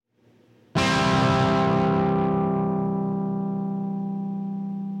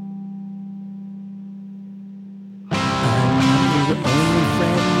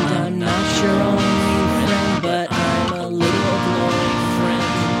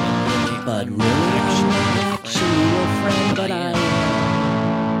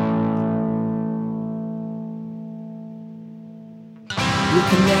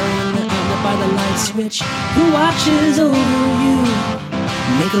canary in the outlet by the light switch who watches over you.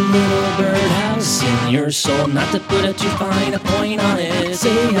 Make a little birdhouse in your soul, not to put too fine a point on it.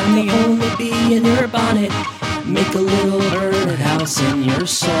 Say I'm the only bee in your bonnet. Make a little birdhouse in your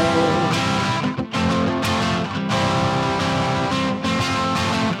soul.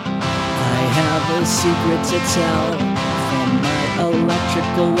 I have a secret to tell from my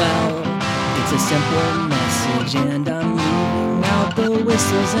electrical well. It's a simple message and I'm leaving out the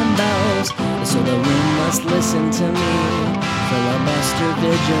whistles and bells, so the room must listen to me, filibuster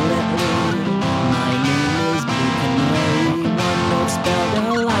vigilantly. My name is Blue Canary, one note spelled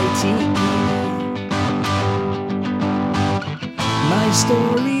L-I-T-E. My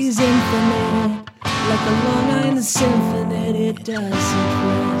story's infinite, like a Long Island symphony, it doesn't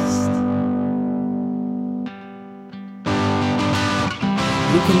rest.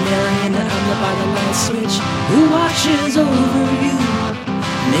 Blue canary in the outlet by the light switch who watches over you.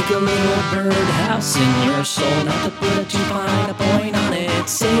 Make a little birdhouse in your soul, not to put too fine a point on it.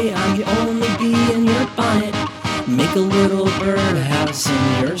 Say I'm the only bee in your bonnet. Make a little birdhouse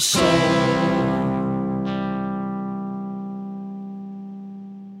in your soul.